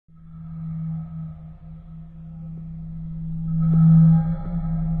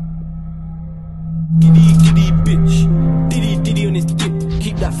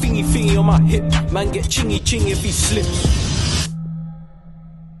Man get chingy if he slips.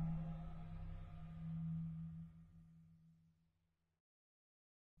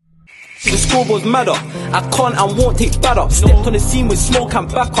 The scoreboard's madder. I can't and won't take bad up. Stepped on the scene with smoke and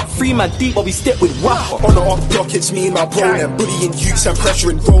back up. 3 man deep, but we step with whack up. On the off block, it's me and my bro, and bullying youths and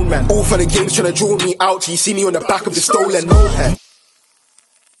pressuring grown man. All for the games trying to draw me out. You see me on the back of the stolen moped.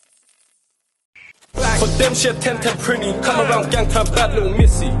 For them shit 10-10 pretty. Come around gang time, bad little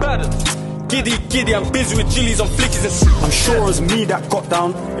missy. Giddy, I'm busy with jillies on flickies and shit. I'm sure it was me that got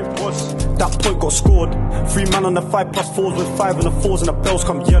down. It was. That point got scored. 3 man on the 5+4s with 5 and the 4s and the bells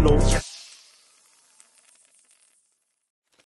come yellow.